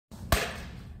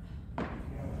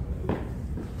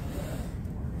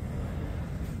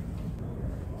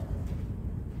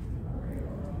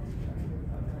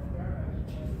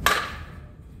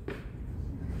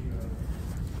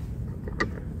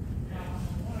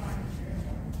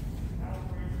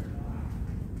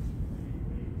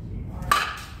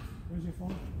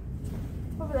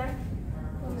Over there.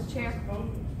 On the chair.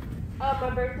 My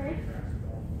birthday.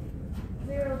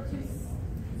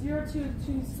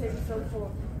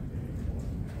 022604.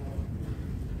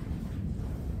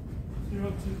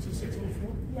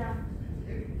 022604? Yeah.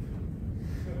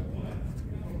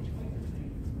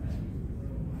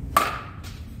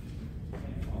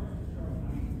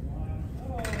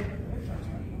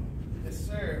 Yes,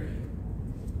 sir.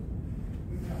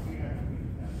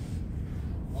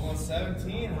 Almost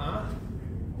 17, huh?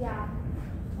 Yeah.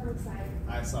 I'm excited.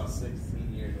 I saw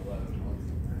 16 years, 11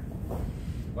 months.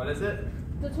 What is it?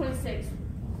 The 26th.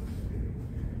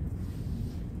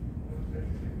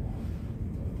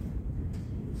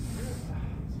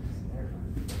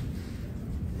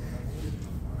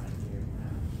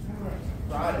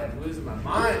 Friday, I'm losing my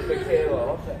mind, Mikaela.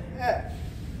 What the heck?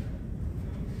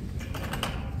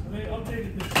 So they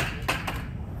updated this.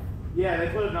 Yeah, they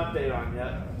put an update on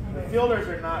yet. The fielders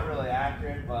are not really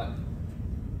accurate, but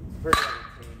it's pretty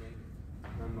entertaining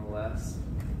nonetheless.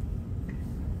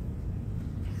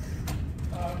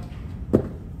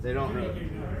 They don't Video really.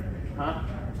 game now. Huh?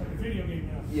 It's like a video game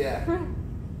now. Yeah.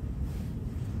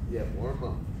 Yeah, warm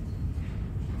up.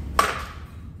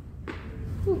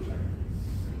 Whew.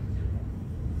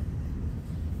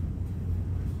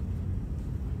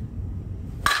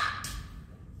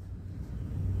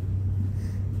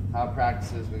 How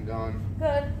practice has been going?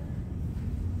 Good.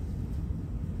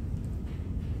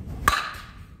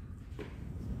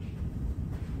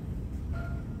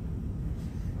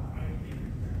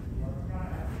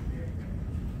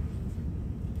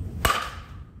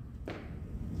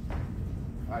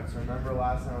 Alright, so remember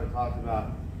last time we talked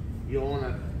about you don't want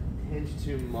to pinch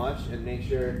too much and make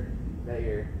sure that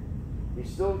you're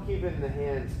still keeping the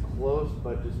hands close,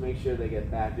 but just make sure they get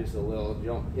back just a little. You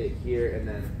don't hit here and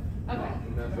then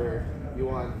remember you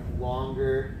want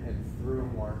longer and through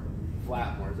more,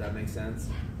 flat more. Does that make sense?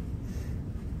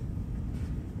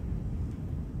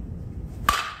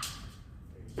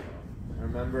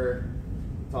 Remember,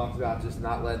 we talked about just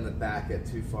not letting the back get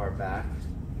too far back.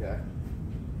 Okay.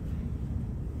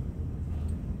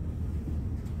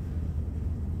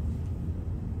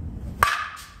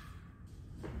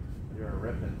 You were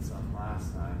ripping some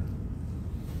last time.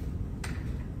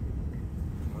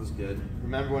 That was good.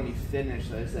 Remember when you finish,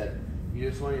 like I said, you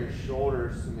just want your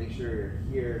shoulders to make sure you're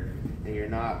here and you're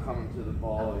not coming to the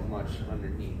ball as much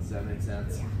underneath. Does that make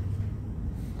sense? Yeah.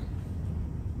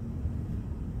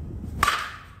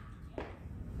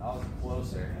 That was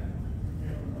closer.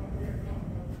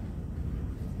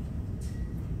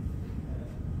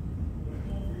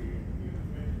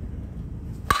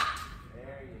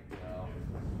 There you go.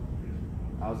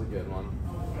 That was a good one.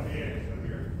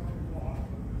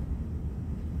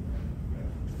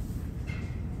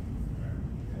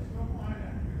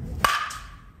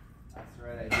 That's the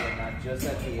right idea. Now just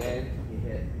at the end, you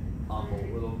hit up a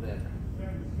little bit.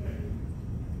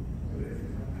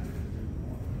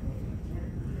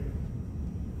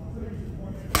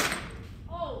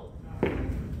 Oh.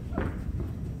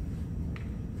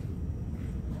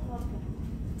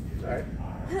 Sorry.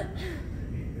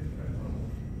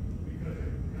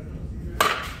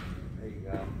 There you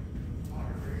go.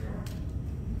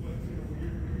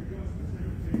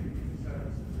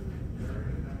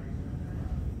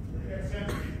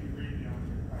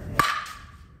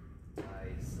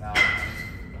 Nice. That was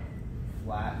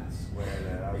flat and square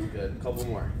there. That was good. A couple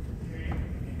more.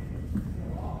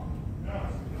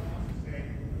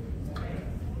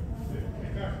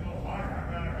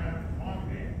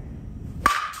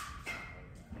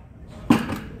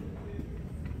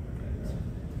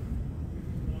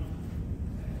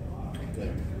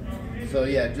 Good. So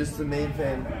yeah, just the main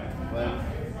thing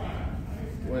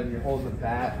when you're holding the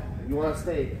bat, you want to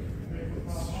stay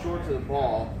short to the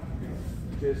ball.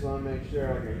 You just want to make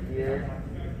sure when you're here,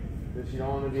 because you don't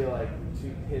want to be like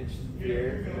too pinched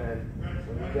here. And then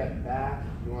when you get back,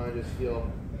 you want to just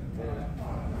feel.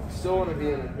 You still want to be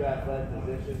in a good athletic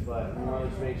position, but you want to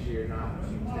just make sure you're not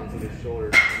too tense in your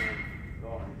shoulders and then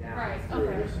going down. Right, through.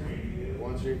 okay.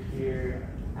 Once you're here,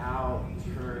 out,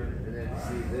 turn, and then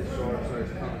see this shoulder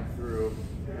starts coming through,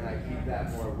 and I keep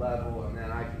that more level, and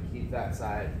then I can keep that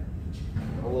side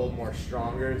a little more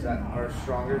stronger. Does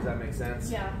that make sense?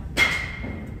 Yeah.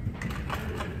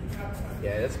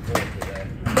 Yeah, it's cold today.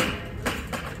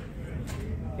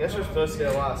 Guess we're supposed to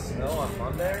get a lot of snow on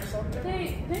Monday or something?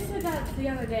 They said that the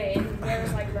other day, and there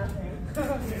was like nothing.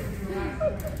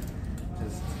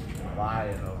 Just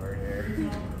lying over here.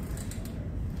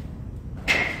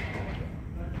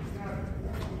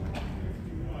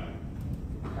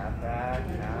 Tap back,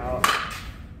 out.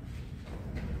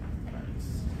 Nice.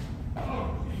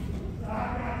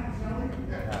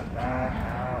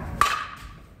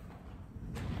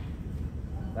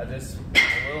 just a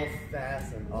little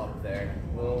fast and up there,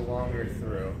 a little longer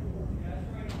through.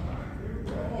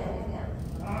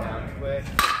 Down quick.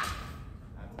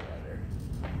 That's better.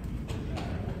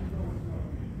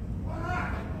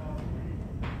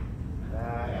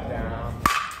 Back down.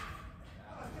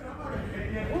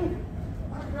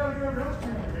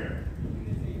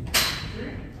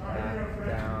 Back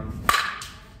down.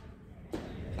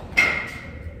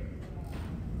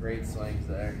 Great swings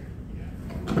there.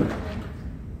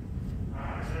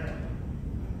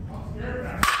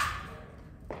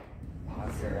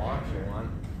 That's the launcher one.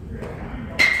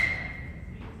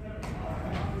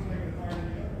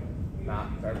 Knock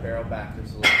our barrel back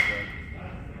just a little bit.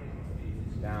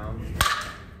 Down.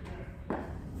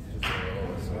 Just a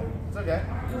little this way. It's okay.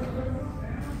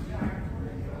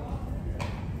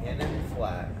 And then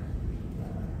flat.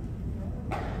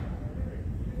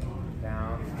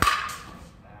 Down.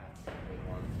 That's a good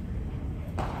one.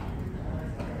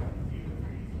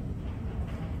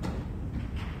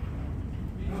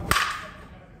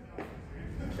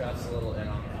 Just a little in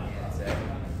on the hands there.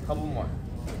 Couple more.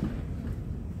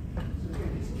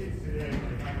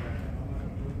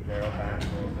 Barrel back a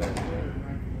little bit.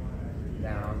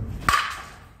 Down.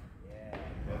 Yeah.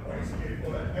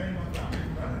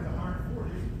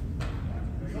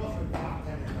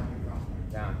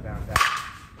 Down, down, down.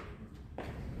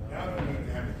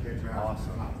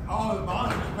 Awesome. Oh, the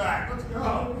monster's back. Let's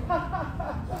go.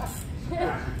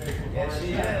 Yeah, she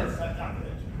is. That.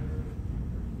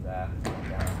 Down.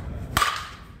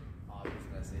 Oh, it's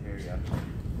messy. Here you go.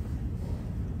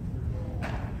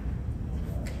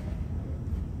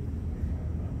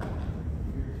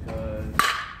 Good.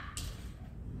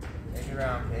 Take it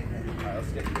around, Kate. Alright,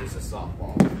 let's get this a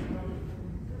softball.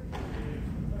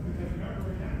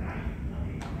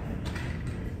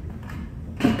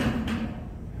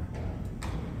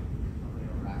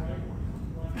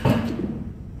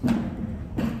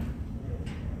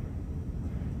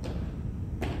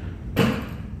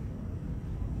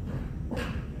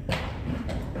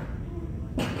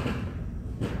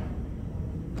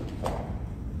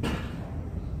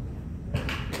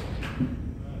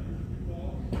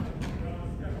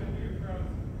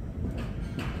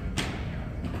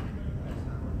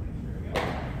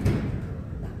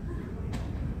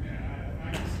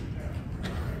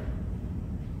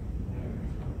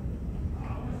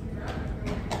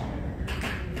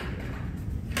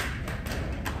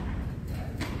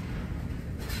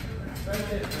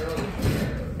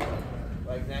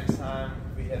 Like next time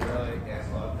we hit early again,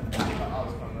 well, I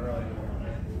was coming early.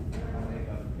 I'll make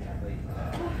up late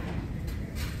today.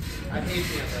 I hate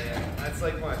being late. That's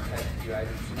like when I text you, I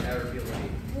should never be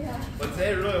late. Yeah. But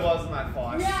today really wasn't my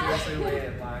fault. I Yeah. seriously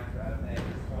waited in line for that thing.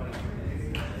 20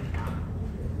 minutes.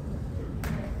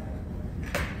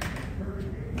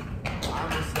 I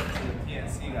almost said to the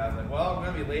PNC guy, I was like, well, I'm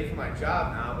going to be late for my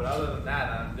job now, but other than that,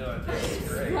 I'm doing just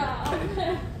great. Wow.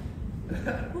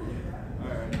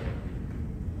 Alright.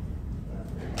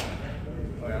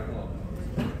 Oh yeah, cool.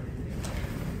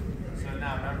 So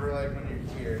now remember, like when you're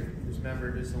here, just remember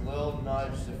just a little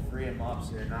nudge to free them up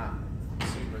so you're not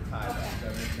super tied up. Does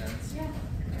that make sense? Yeah.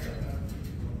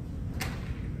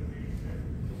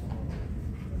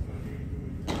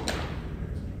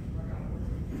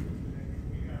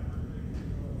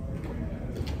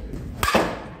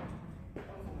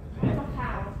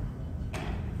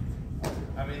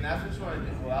 I mean, that's what you want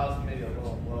to do. Well, that was maybe a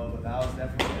little low, but that was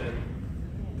definitely good.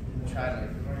 Try to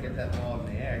get that ball in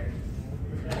the air.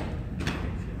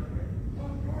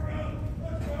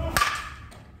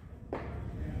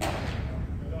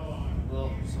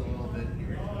 Just a little bit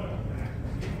here.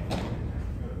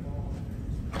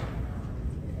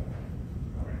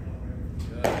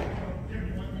 Good.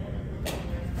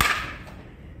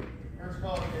 First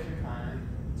ball, take your time.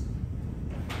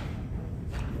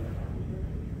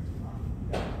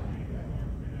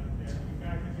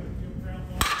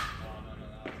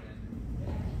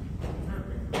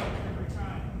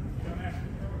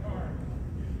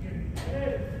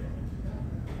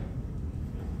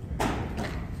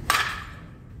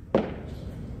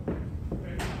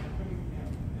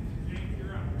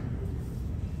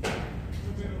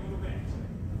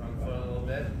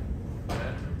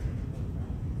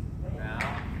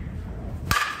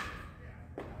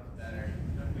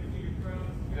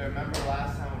 Remember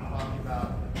last time we talked about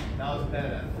that was better,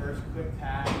 that first quick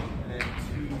tap and then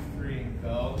 2, 3 and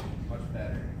go, much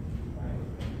better.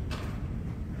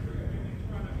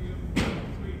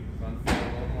 Run forward a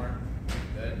little more,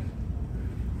 good.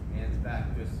 Hands back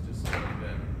just a little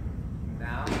bit.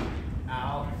 Now,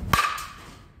 out.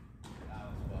 That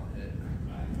was well hit.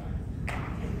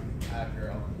 That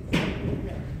girl.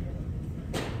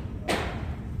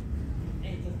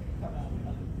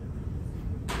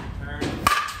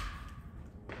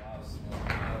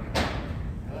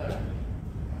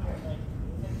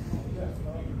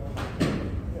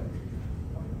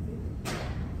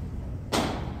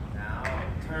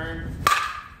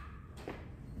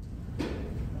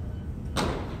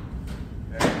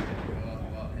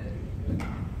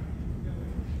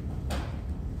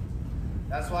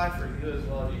 That's why for you as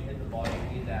well, if you hit the ball, you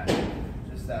need that,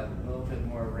 just that little bit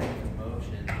more range of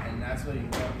motion. And that's what you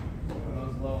want for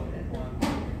those low and mid ones.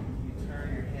 You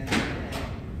turn your hands in,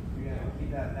 you're going to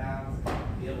keep that balance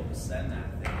and be able to send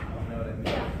that thing. You know what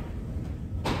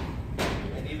I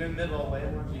mean? And even middle away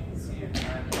ones, you can see you're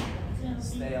trying to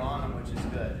stay on them, which is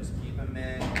good. Just keep them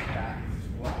in, back,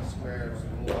 squares a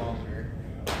little longer.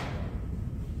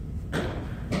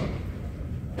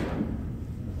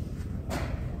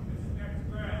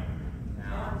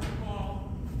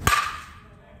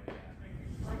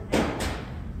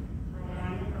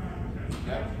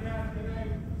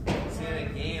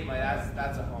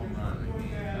 That's a home run. I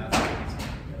mean,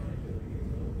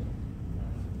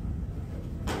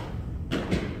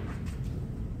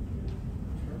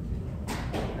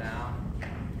 now,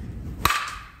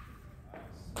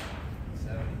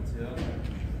 72.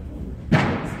 See,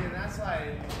 and that's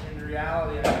why, in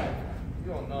reality,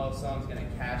 you don't know if someone's going to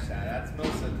catch that. That's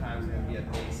most of the time going to be a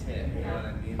base hit. You know what I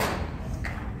mean?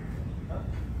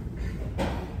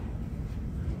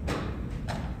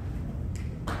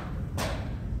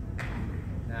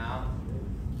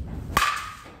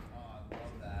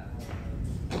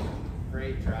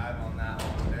 Great drive on that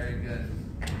one. Very good.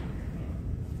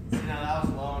 See, now that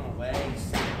was low and away. You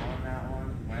stayed on that one.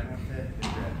 Went with it.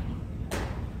 Good grip.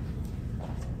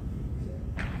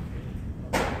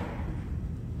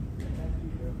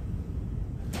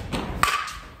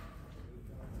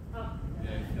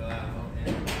 Yeah, you feel that little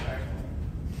in there.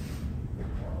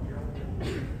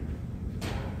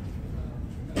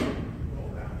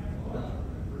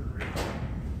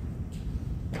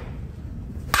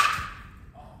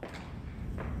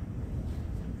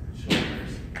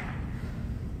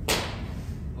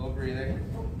 Breather.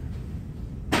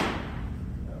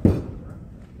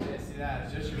 Yeah, see that?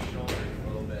 It's just your shoulders a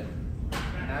little bit.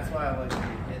 And that's why I like to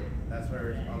hit. That's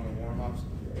where on the warm-ups,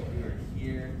 you were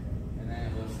here, and then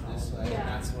it was this way. And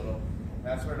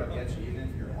that's where it'll get you. Even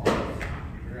if you're on,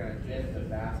 you're gonna get the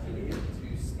basket to get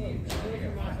too steep.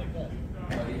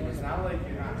 But it's not like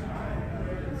you're not trying.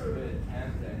 It's a good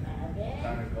attempt and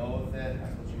trying to go with it.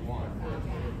 That's what you want.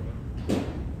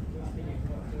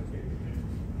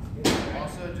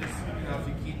 Also, just, you know, if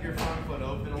you keep your front foot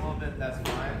open a little bit, that's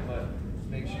fine, but just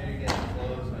make sure you're getting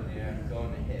close when you're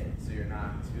going to hit, so you're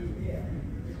not too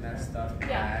messed up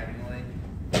diagonally.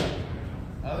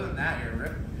 Other than that,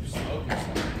 you're smoking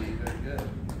somebody. They're good.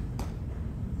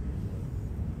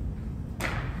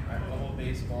 Alright, couple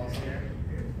baseballs here.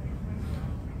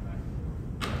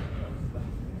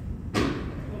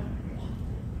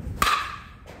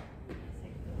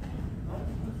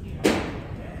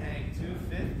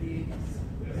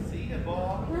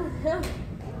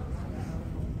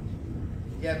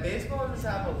 Yeah, baseball just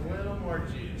have a little more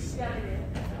juice.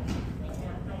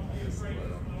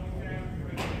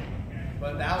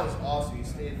 But that was awesome. You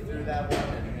stayed through that one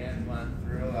and hands went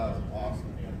through. That was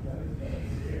awesome.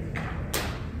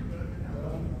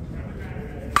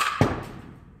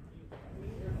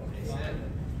 Okay, sit.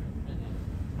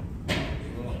 A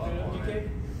little up on it.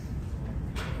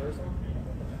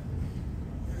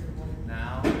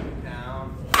 Now, down.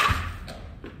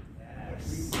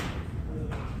 Yes.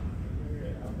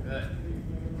 Good.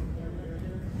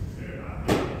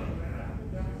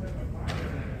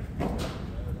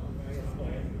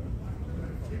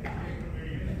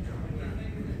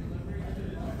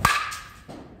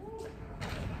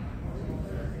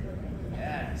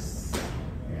 Yes.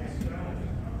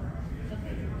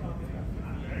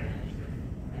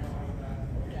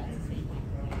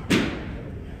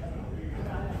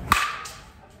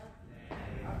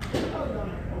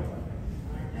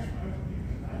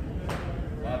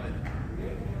 Love it.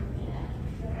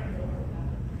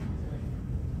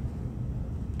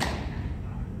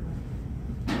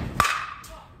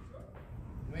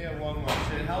 We have one more.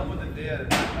 Should it help with the video to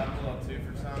back up a little too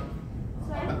for some?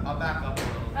 I'll back up a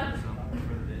little for some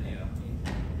for the video.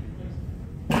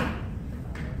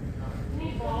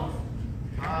 Need balls?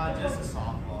 Just a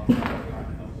softball.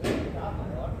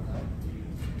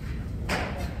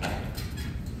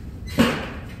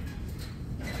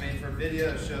 I mean, for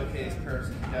video showcase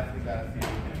person, you definitely got a few.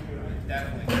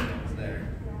 Definitely skills there.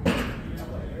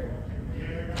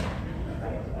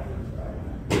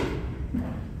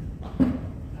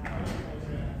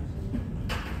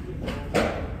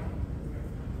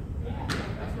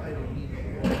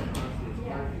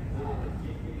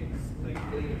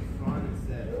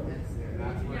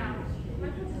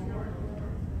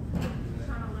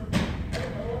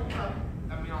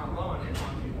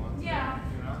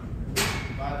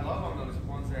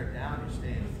 Down, you're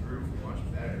staying through much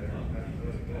better. That's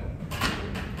really good.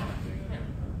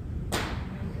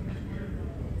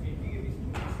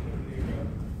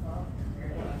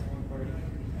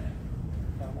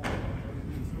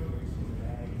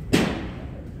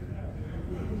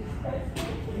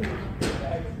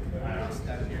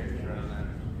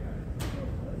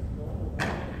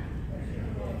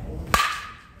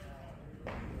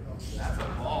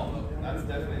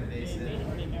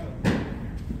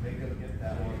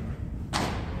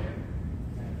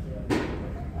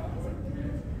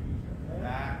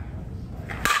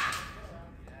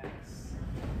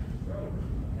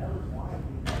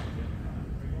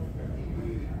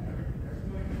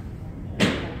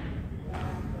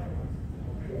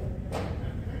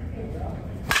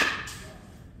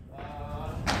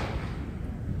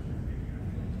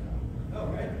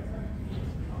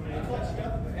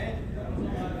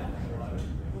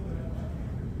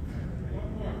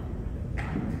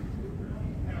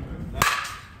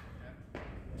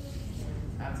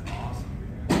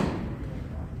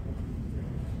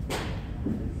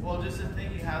 Well, just to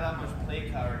think you have that much play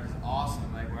coverage is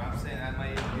awesome. Like where I'm saying that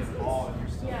might even be a ball and you're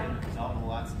still getting a double.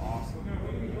 That's awesome.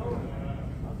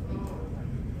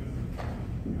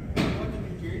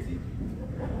 Jersey.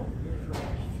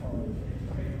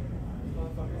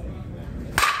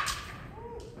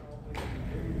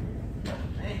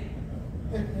 Hey.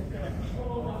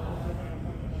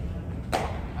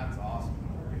 That's awesome.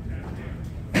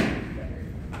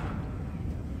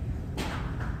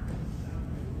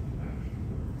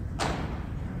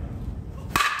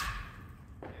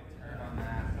 Turn on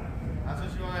that. That's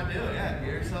what you want to do, yeah. Get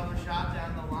yourself a shot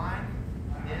down the line,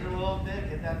 hit it a little bit,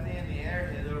 get that thing in the air,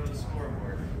 hit it over the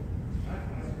scoreboard.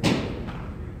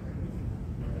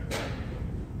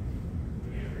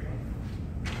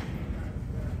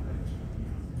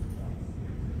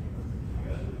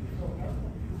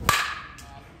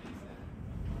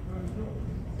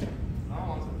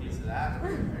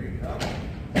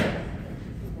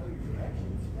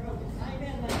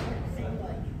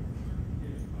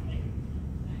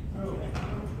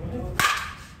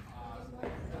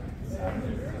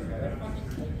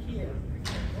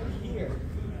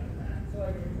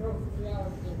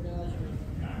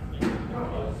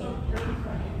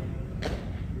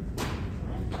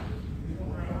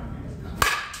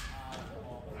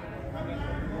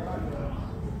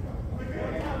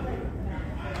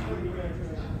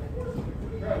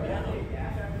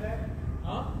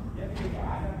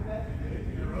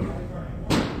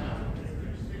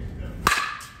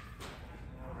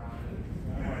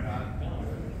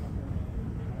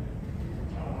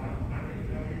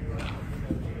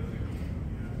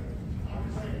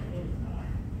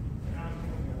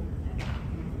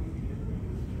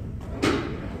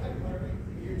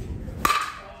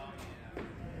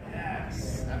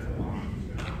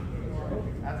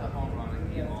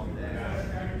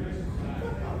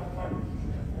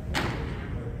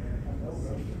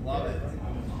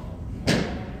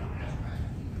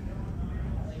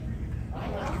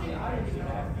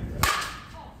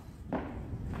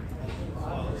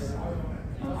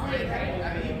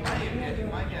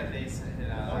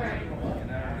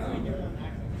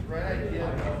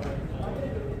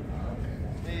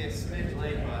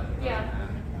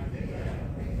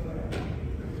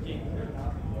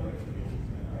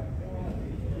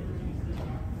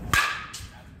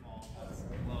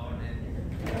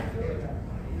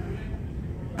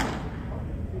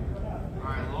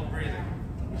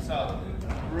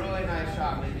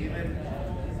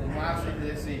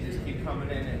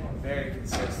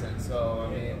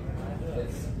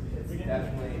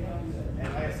 Definitely,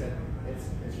 and like I said,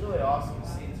 it's really awesome to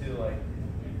see too. Like,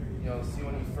 you know, see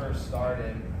when you first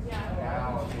started.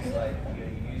 Now it's like you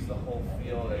use the whole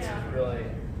field. It's really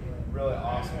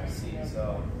awesome to see.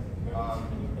 So,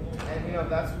 and you know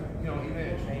that's even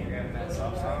in training you're gonna mess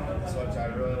up some, so which I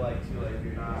really like too. Like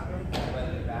you're not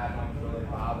letting the bad ones really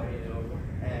bother you.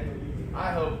 And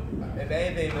I hope if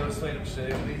anything, those swings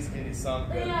should at least give you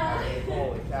something. I mean,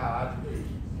 holy cow!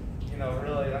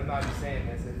 Really, I'm not just saying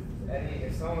this.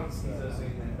 If someone sees those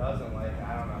things and doesn't like it,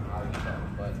 I don't know how you know.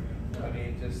 But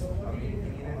even this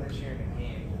year in the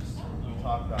game, you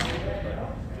talked about it, but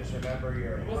just remember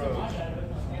your approach.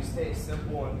 You stay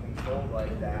simple and controlled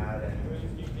like that,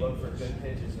 and look for good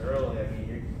pitches early. I mean,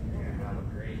 you're gonna have a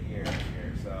great year this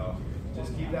year. So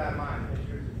just keep that in mind.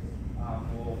 Pitchers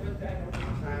will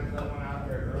sometimes let one out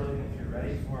there early if you're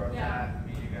ready for it. That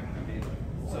you're gonna be.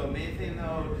 So main thing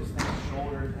though, just think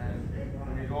shoulders and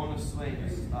when you're going to swing,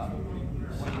 just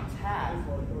when you tap,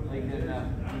 like in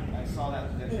I saw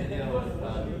that video with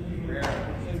Rare,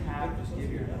 when you tap, just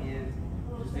give your hands,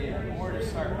 just be more to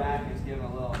start back, just give them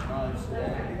a little nudge so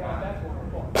that you got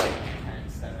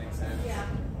tense, that makes sense. Yeah.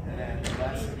 And then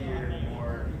less here,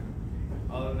 more.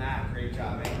 Other than that, great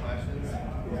job. Any questions?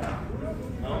 Yeah.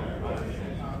 No?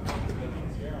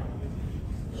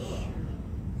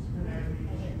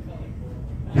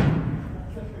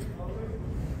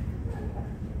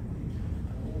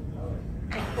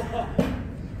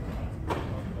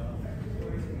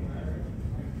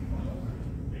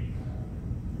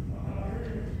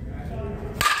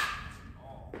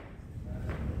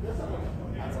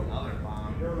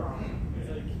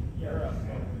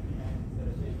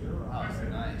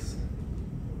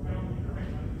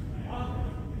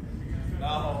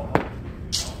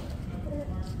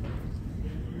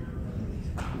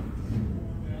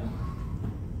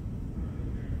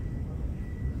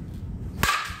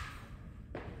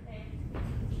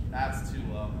 That's too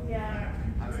low. Yeah.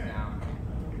 That's down.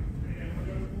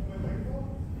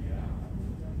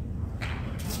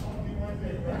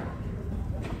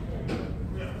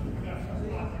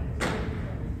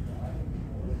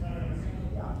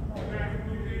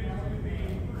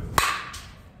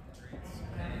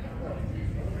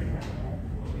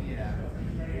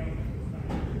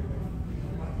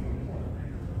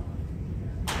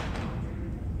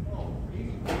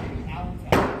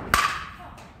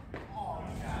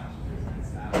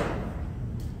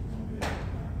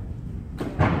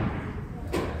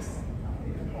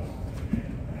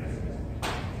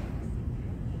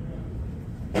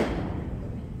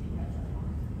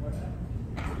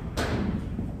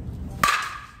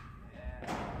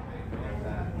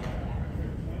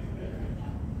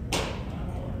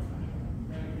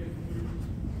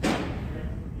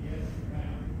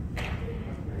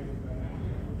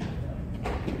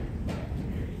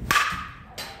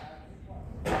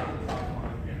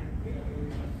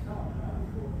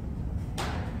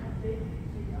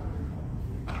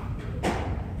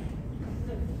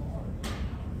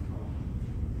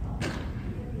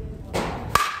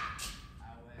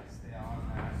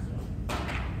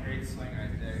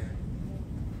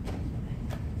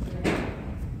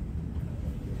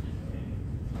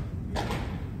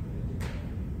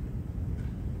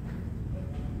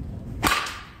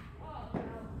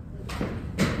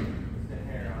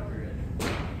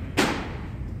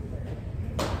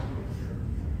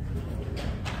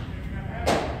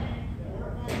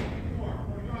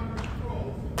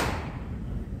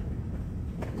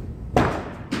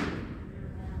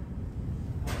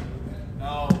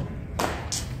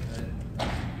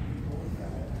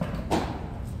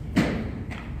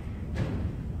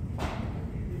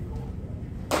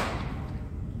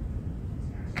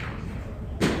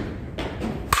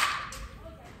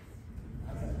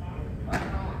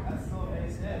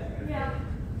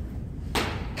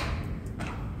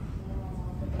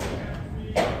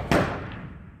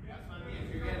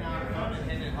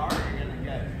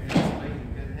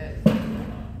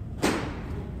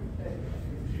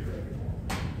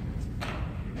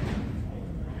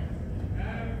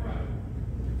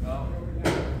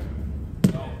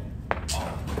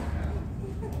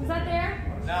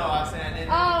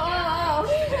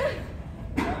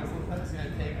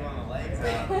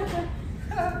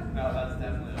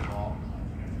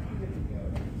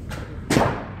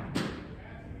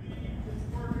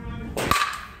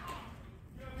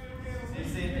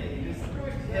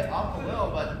 up a little,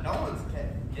 but no one's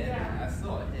getting it. That's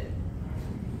still a hit.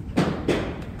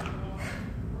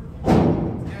 It's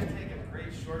gonna take a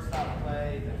great shortstop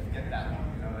play to get that one.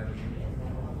 You know what I mean?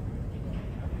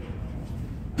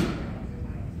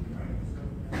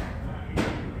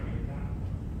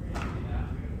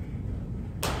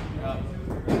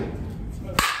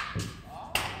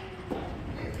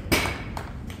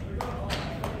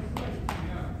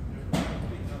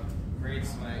 Great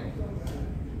swing.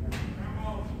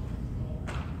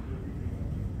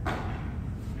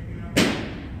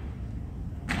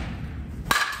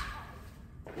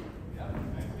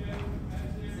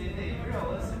 See,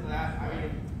 realistic to that, I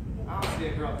mean, I don't see a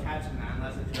girl catching that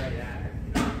unless it's right at her.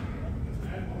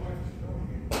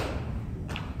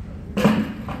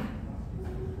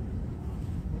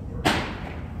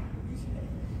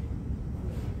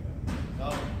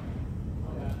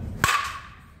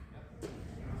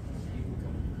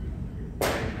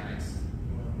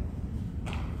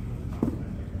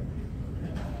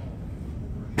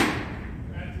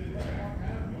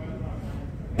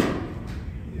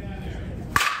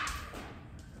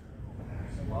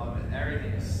 Love it.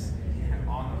 Everything is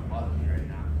on the button right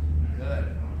now. Good.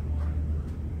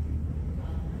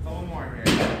 A couple more here.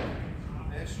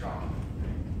 Finish strong.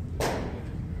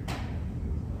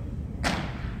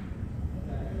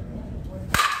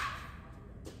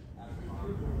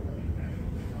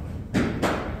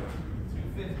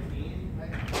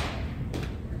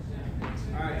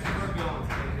 All right, 2 more going.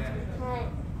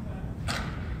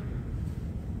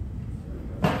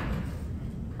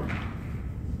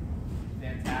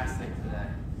 Fantastic today.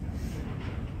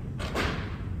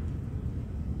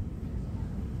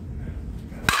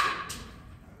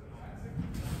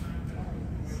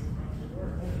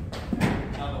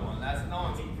 Another one. That's no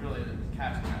one's really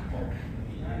catching that ball.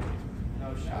 No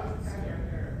shots.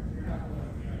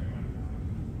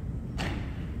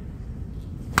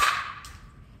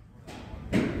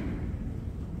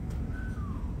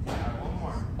 One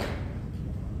more.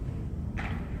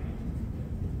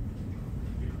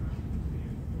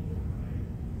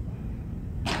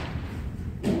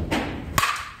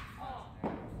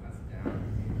 That's down.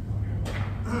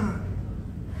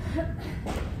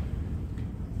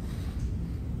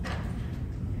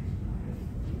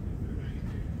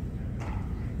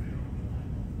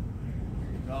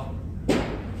 Go.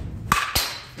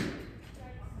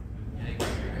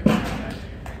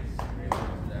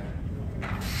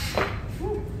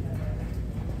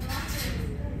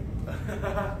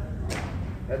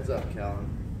 Heads up, Calvin.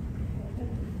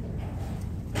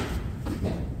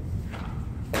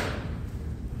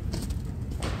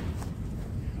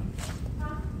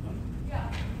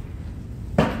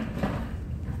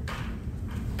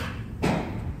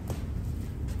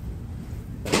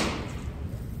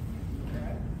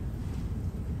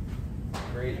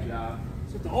 Great job.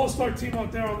 So the all-star team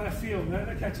out there on that field, man,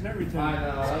 they're catching everything. I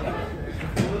know.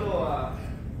 It's a little, I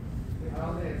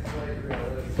don't think it's quite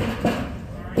realistic.